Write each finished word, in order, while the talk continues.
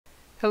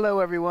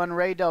Hello everyone,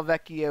 Ray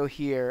DelVecchio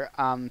here.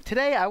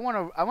 Today I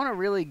want to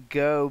really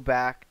go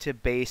back to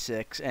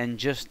basics and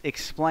just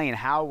explain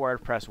how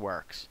WordPress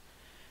works.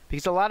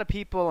 Because a lot of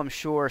people, I'm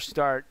sure,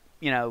 start,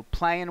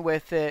 playing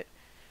with it,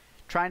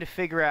 trying to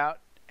figure out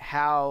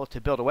how to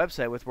build a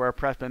website with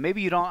WordPress, but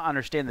maybe you don't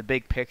understand the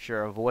big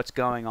picture of what's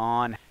going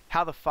on,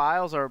 how the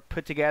files are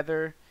put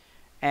together,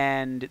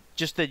 and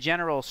just the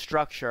general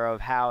structure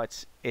of how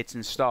it's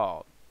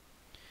installed.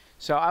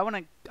 So I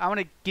want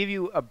to give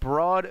you a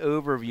broad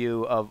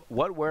overview of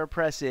what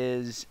WordPress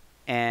is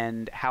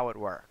and how it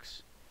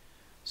works.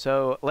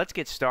 So let's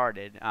get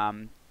started.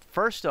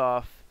 First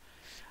off,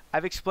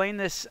 I've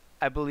explained this,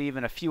 I believe,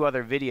 in a few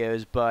other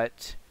videos,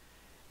 but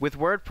with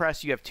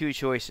WordPress you have two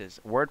choices,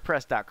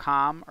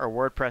 WordPress.com or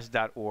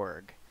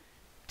WordPress.org.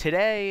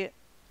 Today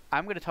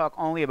I'm going to talk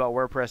only about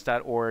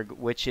WordPress.org,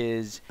 which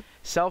is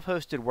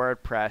self-hosted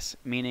WordPress,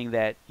 meaning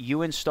that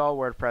you install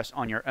WordPress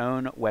on your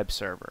own web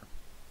server.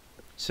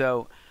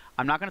 So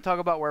I'm not going to talk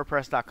about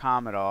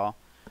WordPress.com at all.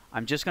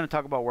 I'm just going to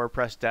talk about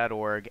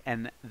WordPress.org,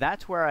 and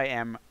that's where I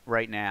am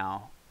right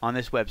now on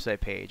this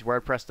website page,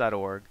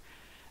 WordPress.org.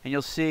 And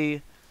you'll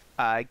see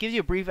it gives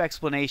you a brief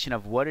explanation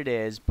of what it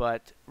is,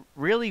 but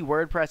really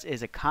WordPress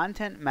is a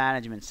content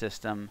management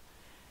system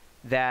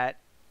that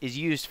is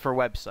used for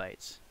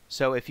websites.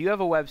 So if you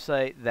have a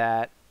website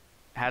that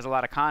has a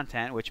lot of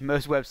content, which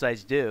most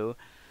websites do,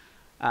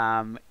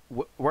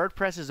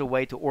 WordPress is a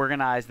way to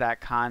organize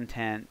that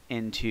content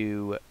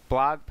into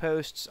blog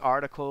posts,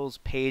 articles,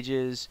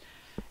 pages,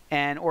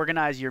 and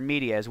organize your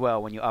media as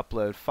well when you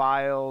upload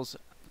files,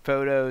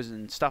 photos,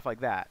 and stuff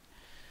like that.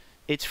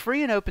 It's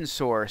free and open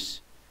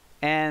source,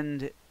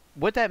 and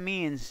what that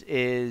means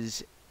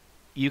is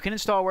you can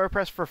install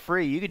WordPress for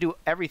free. You can do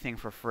everything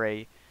for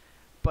free,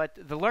 but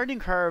the learning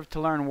curve to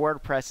learn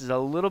WordPress is a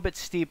little bit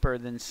steeper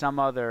than some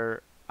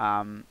other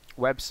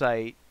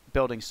website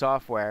building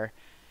software,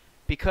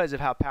 because of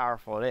how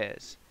powerful it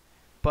is.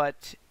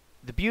 But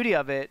the beauty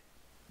of it,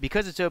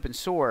 because it's open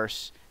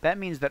source, that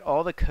means that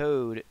all the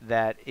code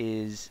that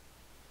is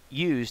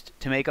used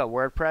to make up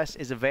WordPress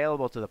is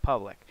available to the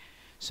public.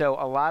 So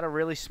a lot of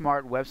really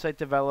smart website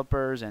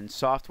developers and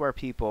software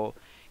people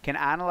can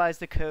analyze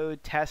the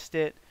code, test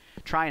it,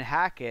 try and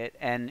hack it,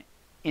 and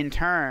in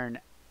turn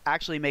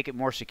actually make it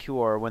more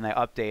secure when they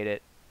update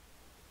it.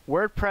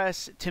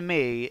 WordPress, to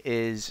me,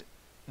 is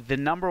the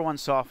 #1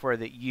 software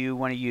that you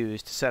want to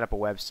use to set up a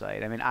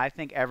website. I mean, I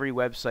think every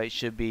website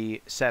should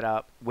be set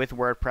up with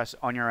WordPress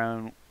on your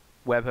own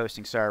web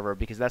hosting server,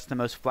 because that's the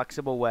most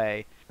flexible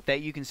way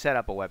that you can set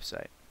up a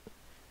website.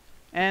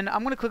 And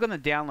I'm going to click on the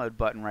download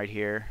button right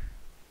here,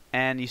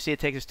 and you see it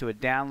takes us to a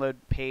download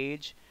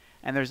page,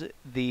 and there's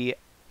the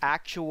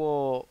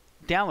actual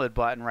download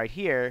button right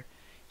here.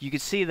 You can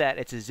see that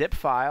it's a zip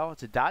file,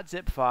 it's a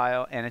 .zip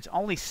file, and it's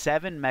only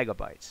 7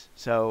 megabytes.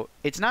 So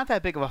it's not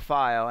that big of a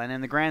file, and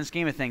in the grand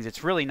scheme of things,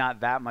 it's really not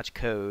that much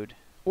code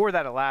or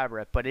that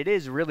elaborate, but it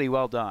is really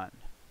well done.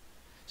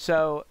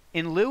 So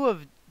in lieu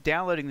of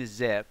downloading the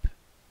zip,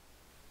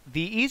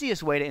 the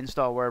easiest way to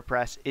install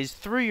WordPress is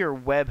through your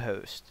web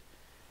host.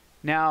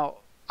 Now,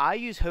 I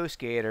use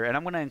HostGator, and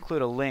I'm going to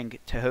include a link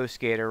to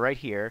HostGator right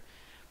here.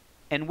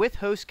 And with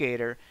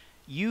HostGator,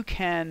 you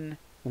can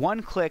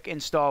one-click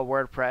install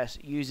WordPress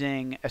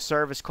using a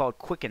service called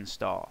Quick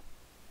Install.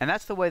 And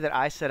that's the way that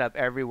I set up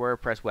every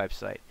WordPress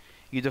website.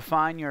 You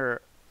define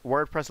your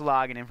WordPress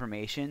login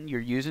information,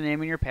 your username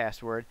and your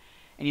password,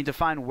 and you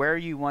define where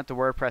you want the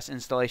WordPress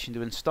installation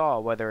to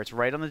install, whether it's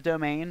right on the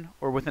domain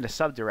or within a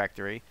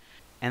subdirectory.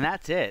 And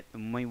that's it.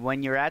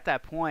 When you're at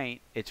that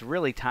point, it's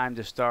really time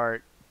to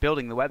start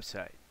building the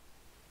website.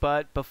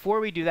 But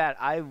before we do that,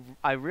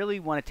 I really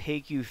want to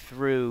take you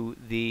through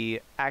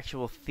the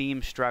actual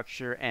theme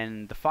structure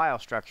and the file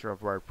structure of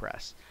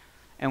WordPress.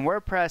 And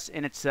WordPress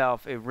in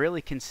itself, it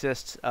really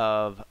consists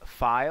of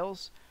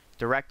files,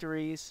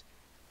 directories,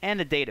 and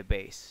a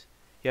database.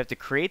 You have to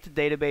create the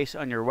database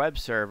on your web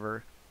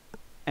server,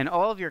 and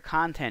all of your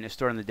content is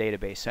stored in the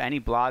database. So any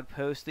blog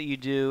post that you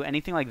do,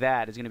 anything like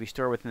that, is going to be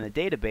stored within the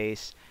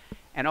database.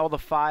 And all the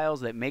files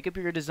that make up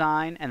your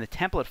design and the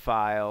template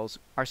files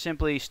are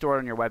simply stored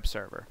on your web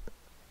server.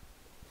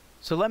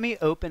 So let me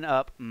open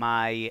up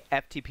my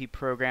FTP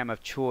program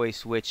of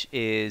choice, which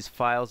is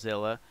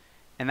FileZilla,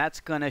 and that's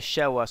going to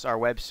show us our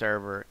web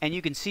server. And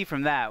you can see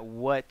from that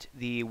what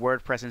the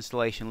WordPress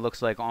installation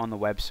looks like on the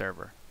web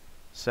server.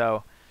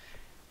 So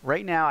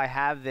right now I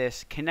have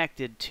this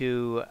connected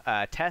to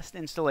a test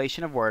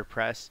installation of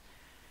WordPress,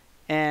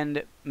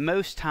 and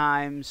most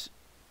times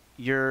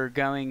you're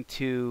going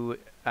to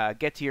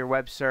get to your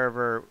web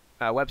server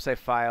website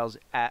files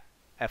at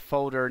a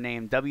folder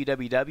named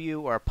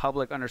www or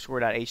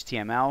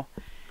public_.html,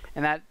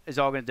 and that is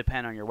all going to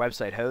depend on your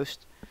website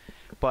host.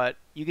 But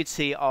you can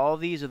see all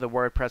these are the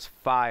WordPress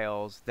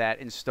files that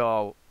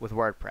install with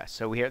WordPress.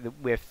 So we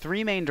have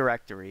 3 main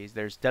directories.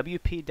 There's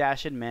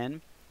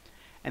wp-admin,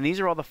 and these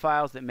are all the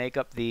files that make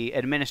up the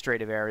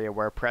administrative area of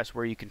WordPress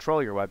where you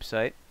control your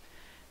website.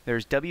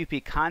 There's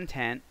wp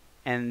content,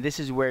 and this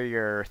is where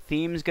your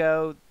themes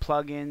go,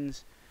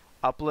 plugins,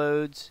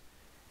 uploads,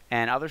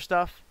 and other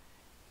stuff.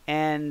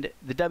 and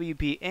the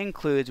WP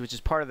includes, which is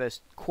part of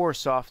this core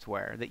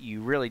software that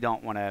you really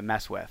don't want to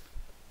mess with.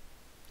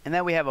 And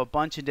then we have a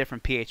bunch of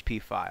different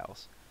PHP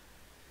files.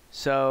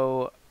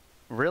 So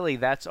really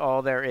that's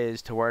all there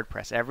is to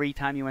WordPress. Every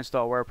time you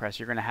install WordPress,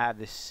 you're going to have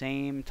the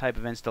same type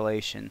of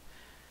installation.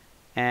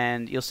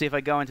 And you'll see if I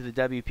go into the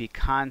WP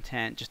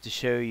content just to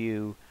show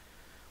you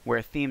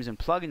where themes and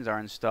plugins are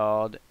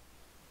installed,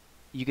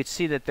 you could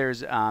see that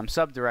there's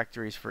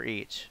subdirectories for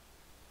each.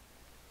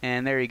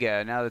 And there you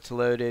go. Now that's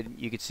loaded,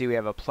 you can see we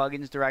have a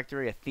plugins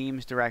directory, a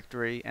themes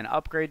directory, an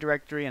upgrade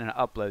directory, and an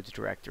uploads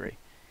directory.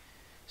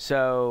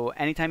 So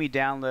anytime you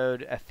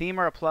download a theme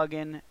or a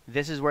plugin,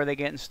 this is where they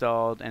get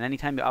installed, and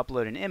anytime you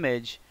upload an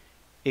image,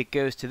 it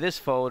goes to this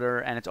folder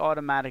and it's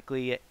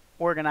automatically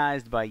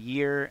organized by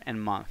year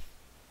and month.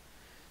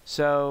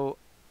 So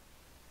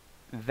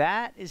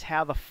that is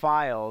how the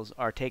files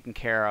are taken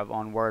care of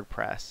on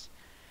WordPress.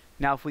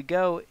 Now if we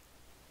go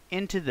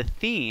into the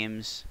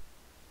themes,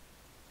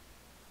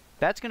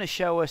 that's going to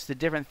show us the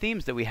different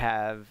themes that we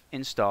have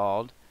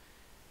installed.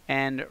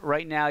 And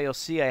right now you'll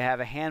see I have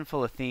a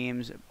handful of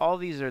themes. All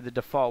these are the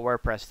default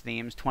WordPress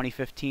themes,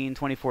 2015,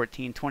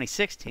 2014,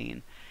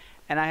 2016.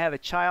 And I have a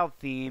child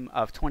theme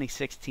of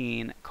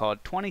 2016 called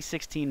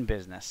 2016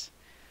 Business.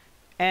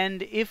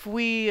 And if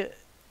we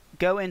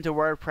go into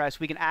WordPress,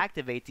 we can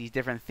activate these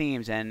different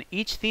themes, and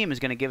each theme is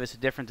going to give us a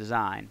different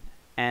design.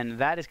 And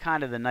that is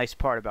kind of the nice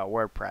part about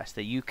WordPress,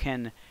 that you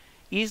can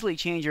easily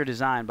change your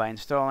design by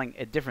installing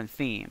a different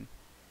theme.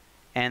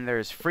 And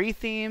there's free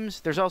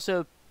themes, there's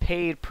also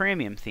paid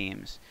premium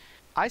themes.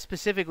 I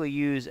specifically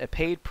use a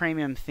paid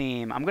premium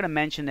theme. I'm going to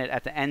mention it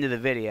at the end of the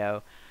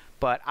video,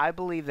 but I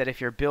believe that if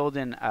you're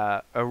building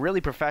a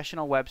really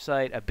professional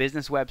website, a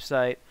business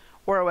website,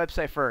 or a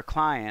website for a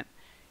client,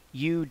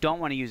 you don't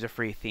want to use a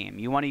free theme.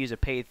 You want to use a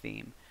paid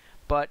theme.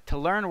 But to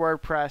learn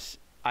WordPress,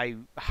 I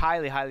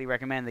highly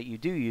recommend that you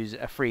do use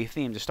a free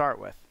theme to start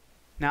with.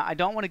 Now, I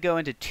don't want to go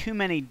into too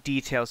many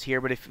details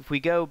here, but if we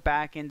go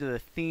back into the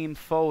theme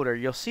folder,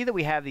 you'll see that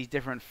we have these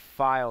different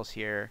files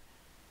here.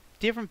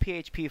 Different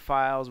PHP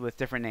files with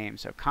different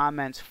names. So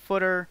comments,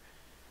 footer,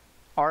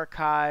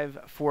 archive,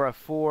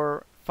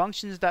 404,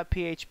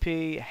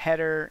 functions.php,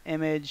 header,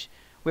 image.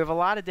 We have a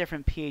lot of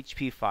different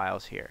PHP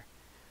files here.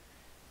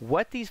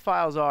 What these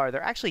files are,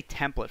 they're actually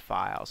template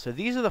files. So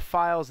these are the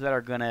files that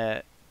are going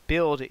to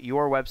build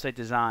your website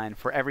design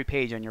for every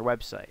page on your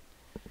website.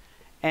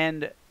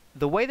 And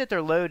the way that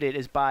they're loaded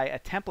is by a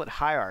template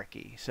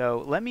hierarchy.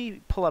 So let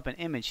me pull up an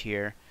image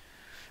here.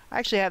 I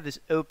actually have this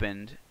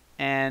opened,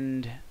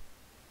 and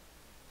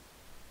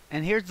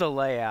here's the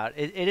layout.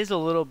 It is a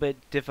little bit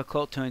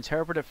difficult to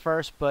interpret at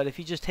first, but if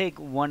you just take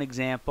one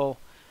example,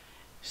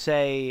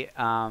 say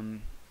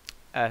an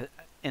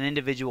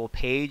individual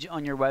page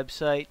on your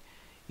website,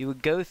 you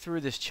would go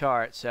through this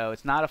chart. So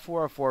it's not a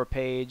 404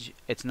 page,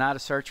 it's not a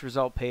search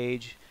result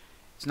page,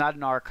 it's not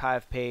an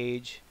archive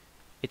page,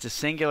 it's a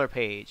singular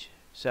page.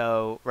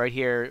 So right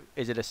here,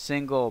 is it a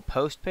single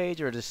post page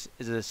or is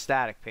it a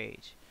static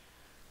page?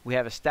 We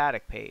have a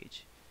static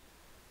page.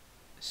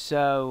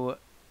 So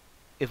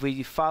if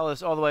we follow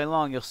this all the way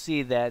along, you'll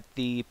see that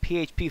the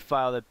PHP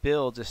file that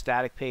builds a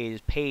static page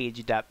is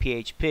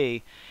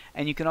page.php,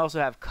 and you can also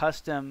have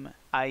custom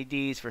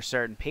IDs for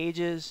certain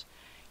pages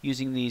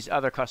using these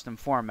other custom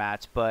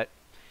formats. But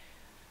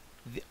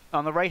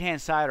on the right hand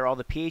side are all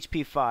the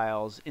PHP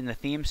files in the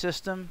theme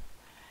system,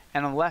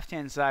 and on the left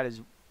hand side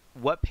is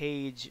what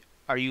page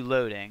are you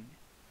loading.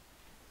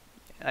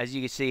 As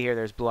you can see here,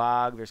 there's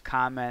blog, there's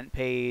comment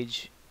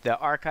page. The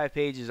archive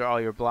pages are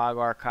all your blog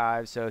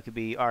archives, so it could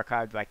be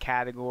archived by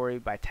category,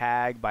 by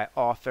tag, by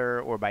author,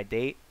 or by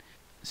date.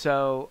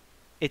 So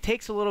it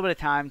takes a little bit of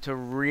time to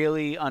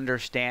really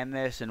understand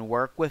this and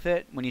work with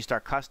it when you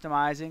start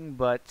customizing,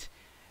 but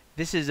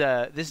this is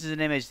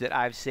an image that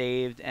I've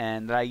saved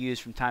and that I use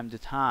from time to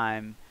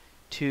time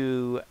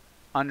to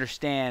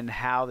understand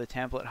how the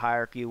template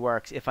hierarchy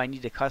works if I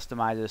need to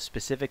customize a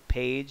specific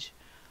page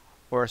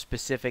or a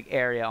specific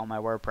area on my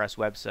WordPress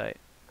website.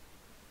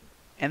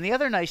 And the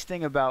other nice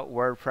thing about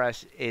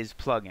WordPress is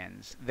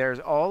plugins. There's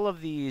all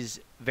of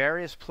these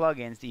various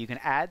plugins that you can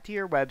add to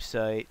your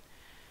website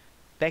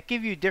that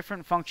give you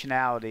different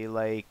functionality,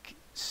 like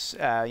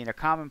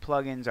common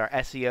plugins are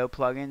SEO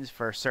plugins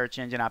for search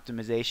engine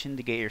optimization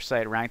to get your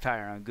site ranked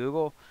higher on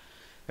Google.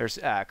 There's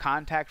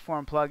contact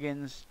form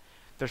plugins.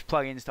 There's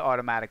plugins to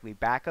automatically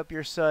back up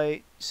your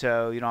site,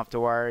 so you don't have to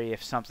worry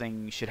if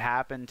something should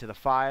happen to the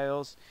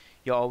files.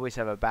 You'll always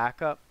have a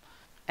backup.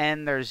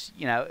 And there's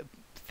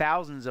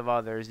thousands of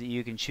others that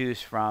you can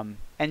choose from.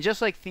 And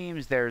just like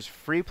themes, there's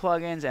free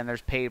plugins and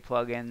there's paid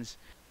plugins.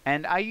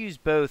 And I use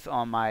both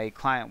on my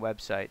client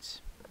websites.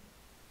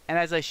 And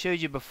as I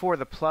showed you before,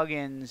 the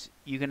plugins,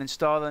 you can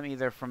install them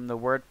either from the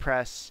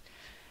WordPress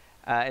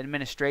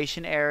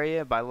administration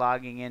area by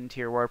logging into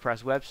your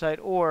WordPress website,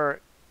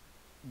 or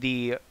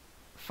the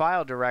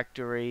file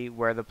directory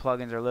where the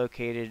plugins are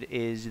located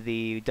is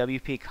the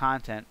WP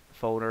content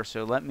folder.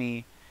 So let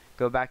me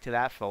go back to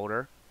that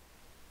folder.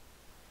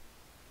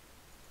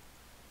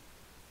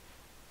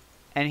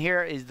 And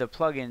here is the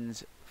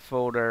plugins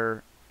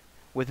folder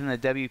within the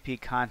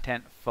WP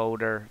content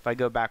folder. If I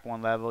go back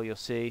one level, you'll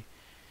see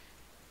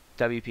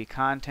WP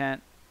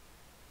content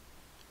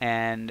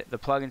and the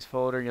plugins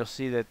folder. You'll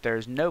see that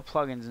there's no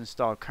plugins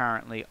installed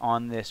currently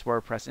on this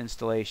WordPress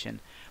installation,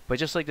 but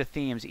just like the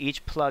themes,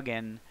 each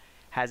plugin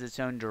has its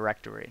own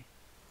directory.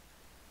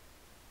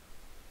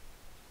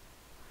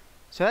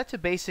 So that's a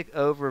basic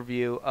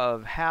overview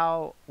of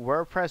how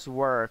WordPress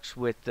works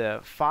with the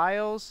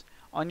files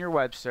on your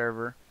web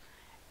server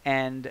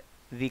and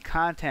the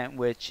content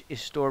which is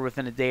stored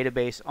within a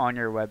database on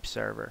your web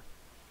server.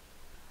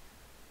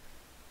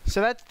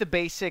 So that's the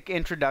basic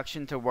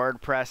introduction to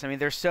WordPress. I mean,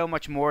 there's so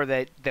much more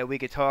that we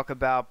could talk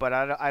about, but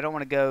I don't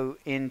want to go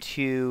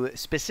into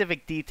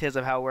specific details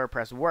of how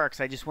WordPress works.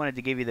 I just wanted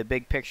to give you the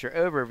big picture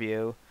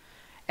overview.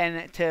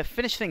 And to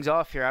finish things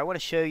off here, I want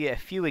to show you a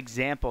few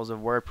examples of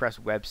WordPress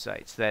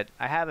websites that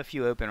I have a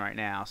few open right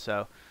now.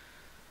 So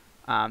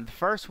the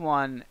first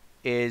one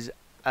is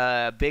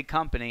a big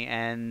company,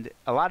 and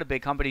a lot of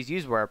big companies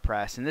use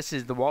WordPress, and this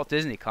is the Walt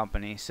Disney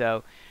Company.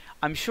 So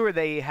I'm sure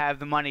they have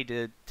the money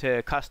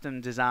to custom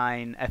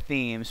design a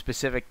theme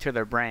specific to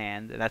their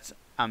brand. And that's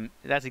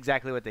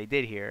exactly what they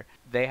did here.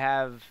 They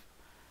have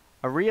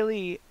a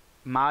really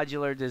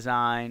modular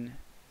design,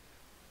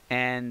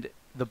 and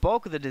the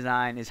bulk of the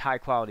design is high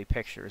quality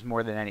pictures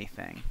more than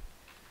anything.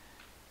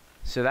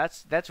 So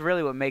that's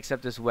really what makes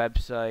up this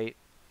website.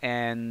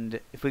 And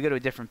if we go to a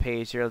different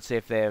page here, let's see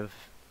if they have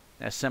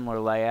a similar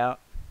layout.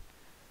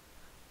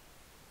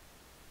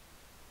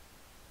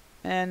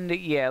 And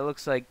yeah, it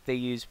looks like they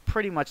use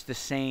pretty much the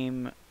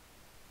same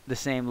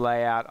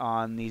layout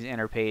on these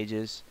inner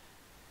pages,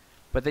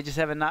 but they just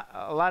have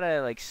a lot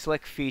of like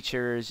slick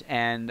features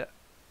and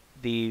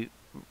the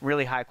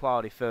really high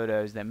quality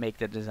photos that make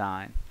the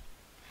design.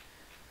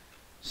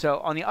 So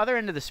on the other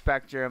end of the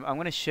spectrum, I'm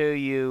going to show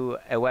you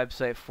a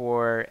website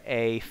for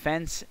a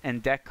fence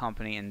and deck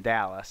company in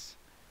Dallas.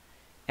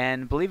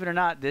 And believe it or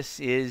not, this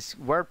is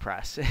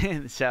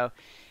WordPress. So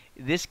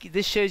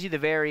this shows you the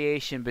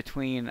variation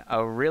between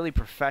a really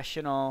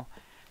professional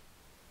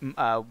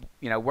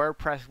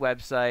WordPress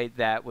website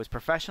that was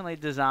professionally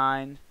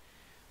designed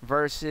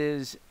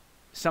versus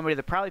somebody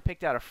that probably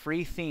picked out a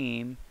free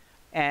theme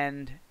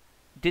and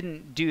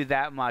didn't do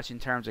that much in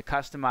terms of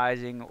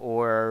customizing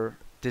or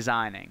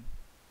designing.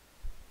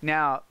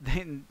 Now,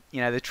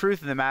 the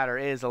truth of the matter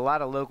is a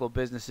lot of local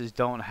businesses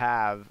don't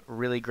have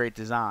really great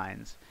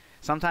designs.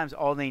 Sometimes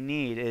all they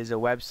need is a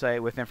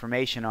website with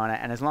information on it,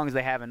 and as long as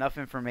they have enough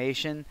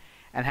information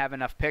and have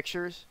enough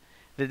pictures,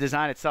 the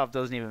design itself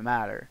doesn't even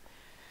matter.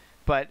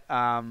 But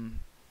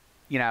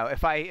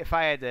if I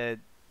had to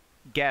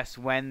guess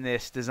when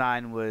this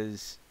design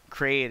was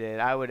created,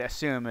 I would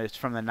assume it's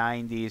from the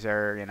 90s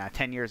or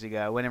 10 years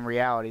ago, when in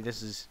reality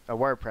this is a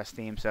WordPress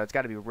theme, so it's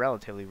got to be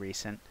relatively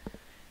recent.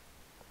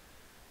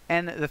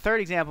 And the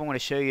third example I want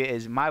to show you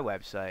is my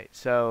website.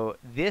 So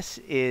this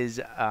is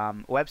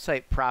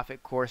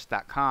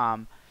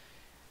websiteprofitcourse.com,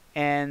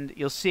 and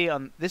you'll see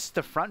this is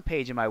the front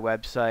page of my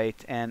website,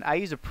 and I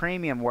use a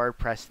premium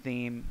WordPress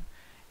theme,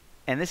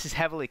 and this is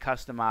heavily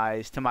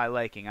customized to my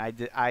liking.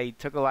 I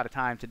took a lot of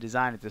time to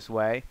design it this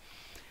way,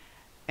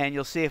 and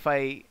you'll see if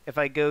I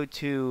go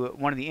to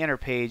one of the inner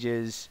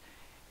pages,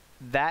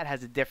 that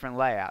has a different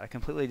layout, a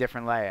completely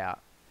different layout.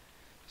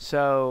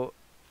 So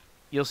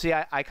you'll see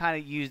I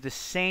kind of use the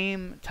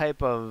same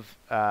type of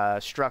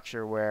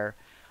structure where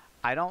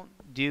I don't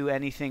do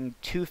anything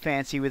too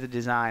fancy with the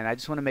design. I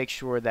just want to make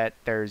sure that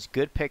there's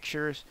good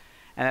pictures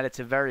and that it's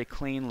a very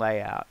clean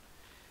layout.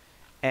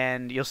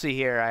 And you'll see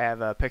here I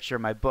have a picture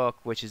of my book,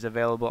 which is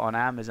available on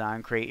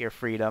Amazon, Create Your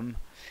Freedom,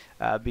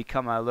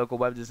 Become a Local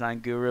Web Design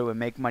Guru and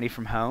Make Money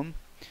from Home.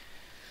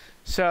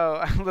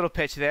 So a little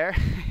pitch there.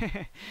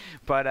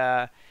 But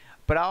I'll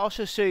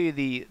also show you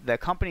the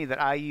company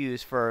that I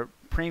use for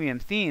premium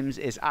themes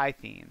is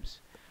iThemes.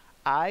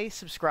 I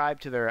subscribe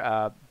to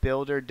their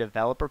Builder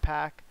Developer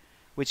Pack,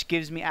 which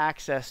gives me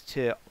access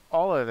to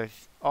all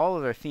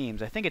of their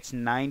themes. I think it's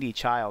 90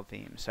 child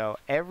themes. So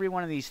every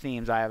one of these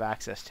themes I have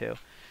access to.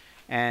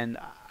 And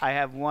I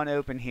have one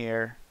open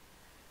here,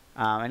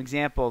 an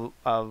example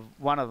of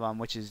one of them,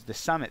 which is the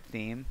Summit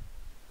theme.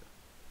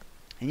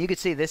 And you can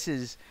see this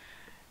is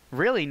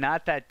really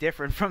not that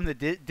different from the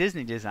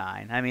Disney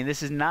design. I mean,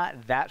 this is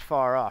not that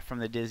far off from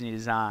the Disney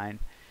design.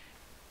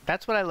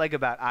 That's what I like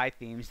about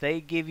iThemes. They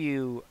give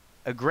you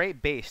a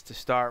great base to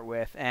start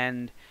with,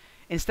 and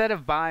instead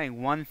of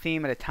buying one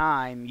theme at a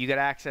time, you get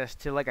access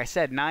to, like I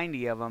said,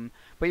 90 of them,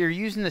 but you're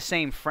using the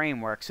same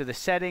framework. So the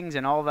settings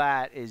and all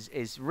that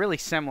is really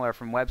similar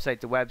from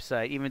website to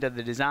website, even though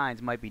the designs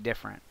might be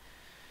different.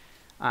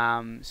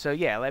 So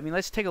yeah,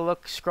 let's take a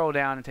look, scroll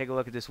down and take a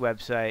look at this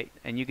website,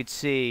 and you can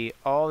see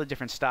all the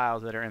different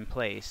styles that are in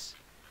place.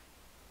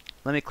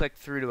 Let me click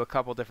through to a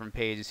couple different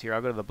pages here.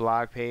 I'll go to the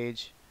blog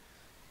page,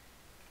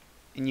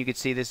 and you can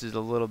see this is a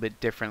little bit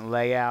different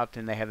layout,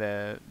 and they have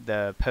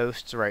the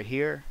posts right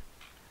here.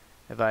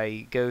 If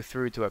I go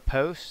through to a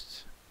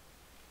post,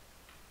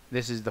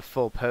 this is the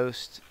full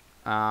post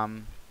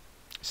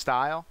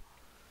style.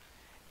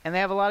 And they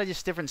have a lot of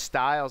just different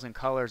styles and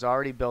colors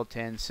already built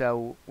in.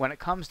 So when it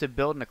comes to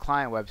building a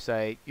client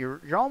website, you're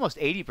almost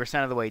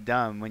 80% of the way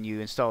done when you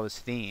install this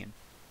theme.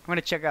 I'm going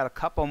to check out a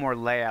couple more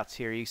layouts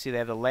here. You can see they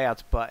have the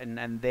layouts button,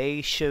 and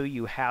they show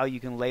you how you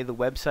can lay the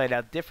website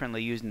out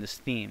differently using this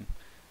theme.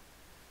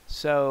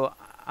 So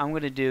I'm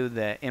going to do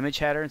the image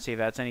header and see if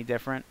that's any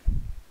different.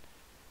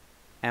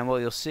 And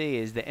what you'll see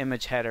is the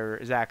image header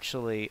is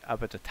actually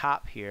up at the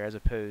top here as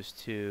opposed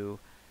to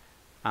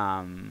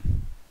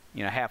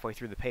halfway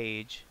through the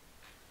page.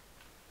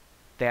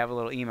 They have a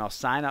little email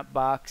sign up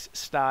box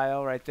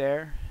style right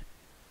there.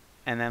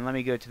 And then let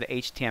me go to the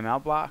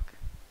HTML block.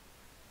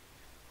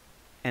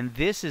 And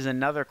this is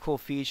another cool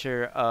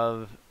feature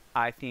of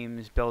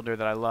iThemes Builder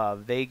that I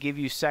love. They give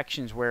you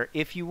sections where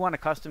if you want to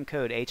custom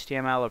code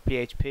HTML or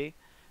PHP,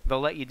 they'll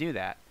let you do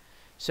that.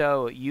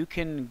 So you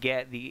can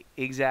get the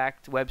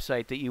exact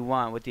website that you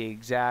want with the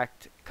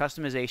exact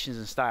customizations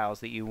and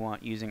styles that you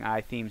want using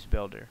iThemes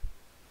Builder.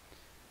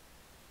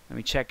 Let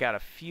me check out a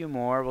few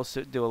more. We'll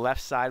do a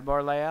left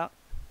sidebar layout.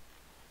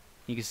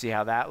 You can see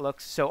how that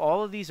looks. So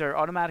all of these are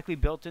automatically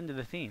built into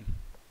the theme.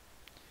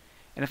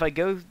 And if I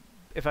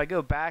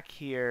go back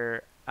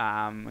here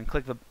and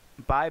click the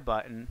buy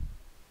button,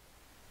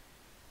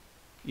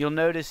 you'll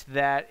notice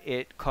that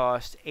it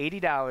costs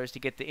 $80 to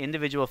get the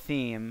individual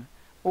theme,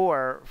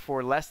 or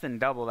for less than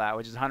double that,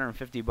 which is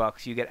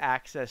 $150, you get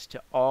access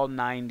to all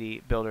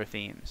 90 builder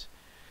themes.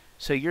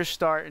 So you're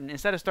starting,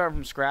 instead of starting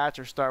from scratch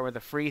or start with a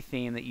free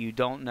theme that you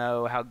don't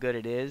know how good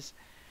it is,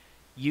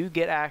 you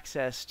get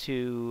access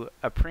to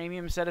a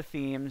premium set of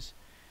themes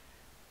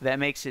that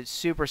makes it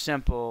super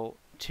simple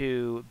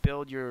to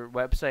build your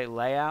website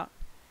layout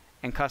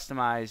and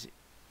customize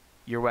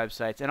your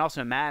websites, and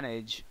also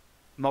manage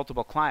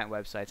multiple client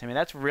websites. I mean,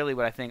 that's really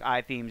what I think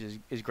iThemes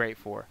is great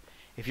for.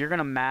 If you're going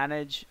to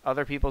manage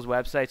other people's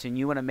websites and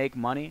you want to make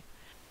money,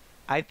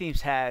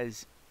 iThemes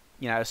has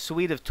a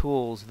suite of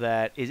tools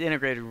that is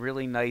integrated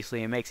really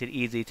nicely and makes it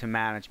easy to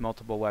manage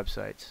multiple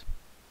websites.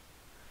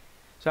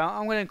 So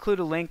I'm going to include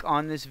a link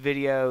on this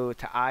video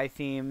to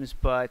iThemes,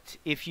 but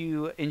if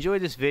you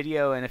enjoyed this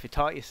video and if it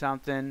taught you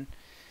something,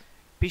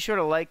 be sure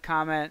to like,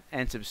 comment,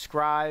 and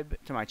subscribe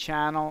to my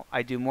channel.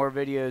 I do more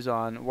videos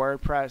on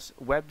WordPress,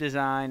 web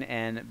design,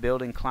 and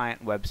building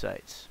client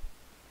websites.